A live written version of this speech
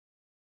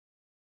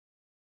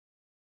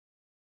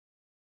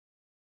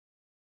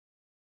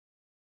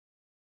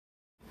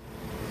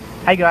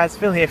Hey guys,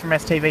 Phil here from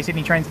STV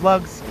Sydney Trains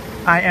Vlogs.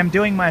 I am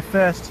doing my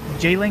first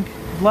G-Link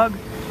vlog.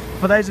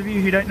 For those of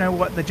you who don't know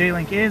what the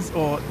G-Link is,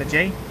 or the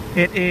G,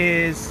 it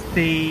is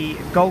the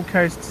Gold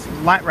Coast's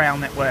light rail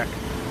network.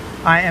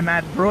 I am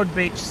at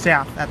Broadbeach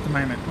South at the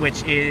moment,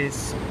 which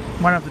is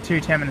one of the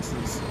two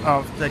terminuses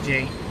of the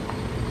G.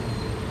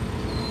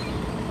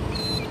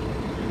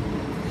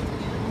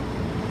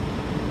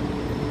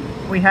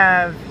 We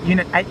have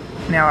Unit 8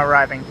 now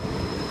arriving.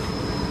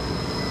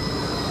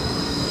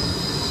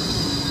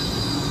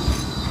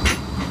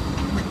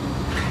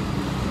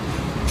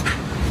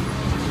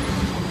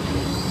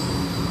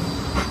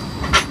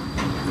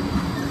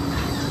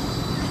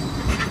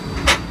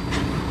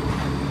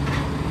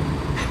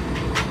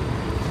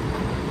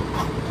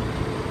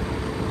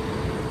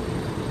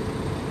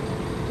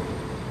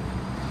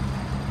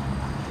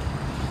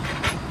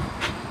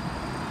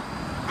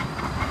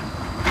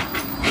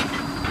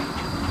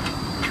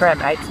 Tram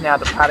 8's now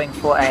departing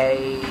for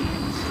a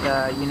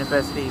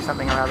university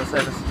something or other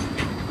service.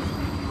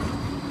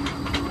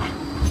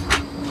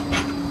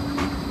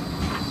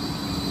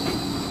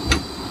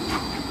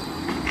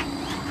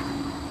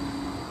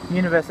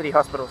 University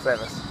hospital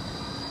service.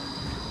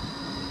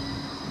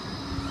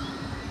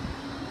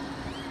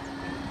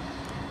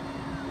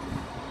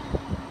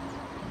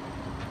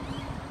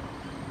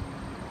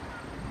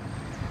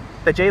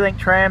 The G-Link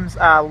trams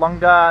are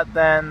longer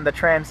than the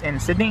trams in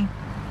Sydney.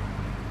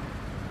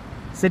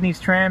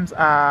 Sydney's trams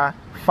are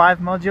 5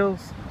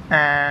 modules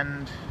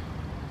and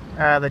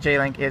the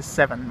G-Link is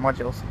 7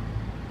 modules.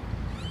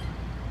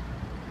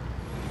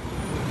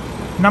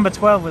 Number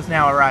 12 is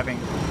now arriving.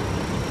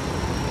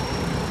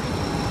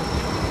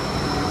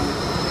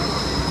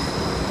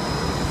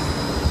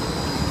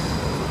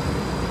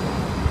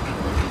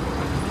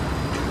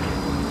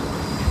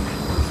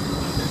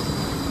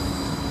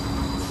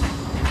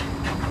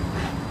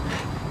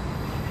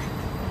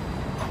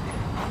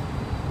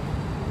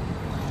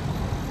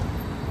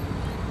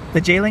 The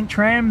G-Link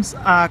trams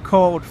are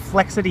called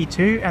Flexity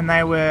 2 and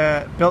they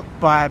were built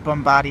by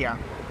Bombardier.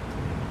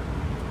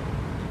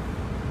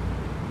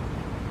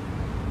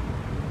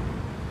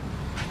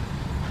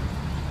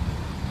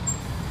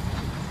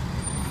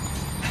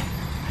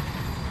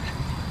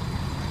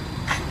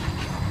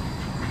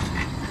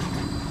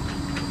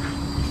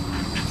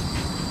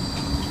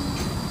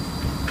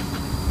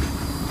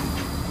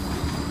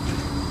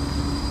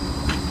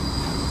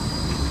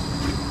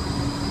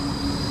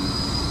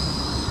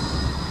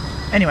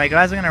 Anyway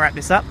guys, I'm going to wrap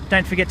this up.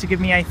 Don't forget to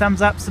give me a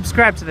thumbs up,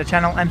 subscribe to the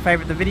channel and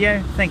favourite the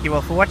video. Thank you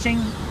all for watching.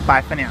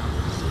 Bye for now.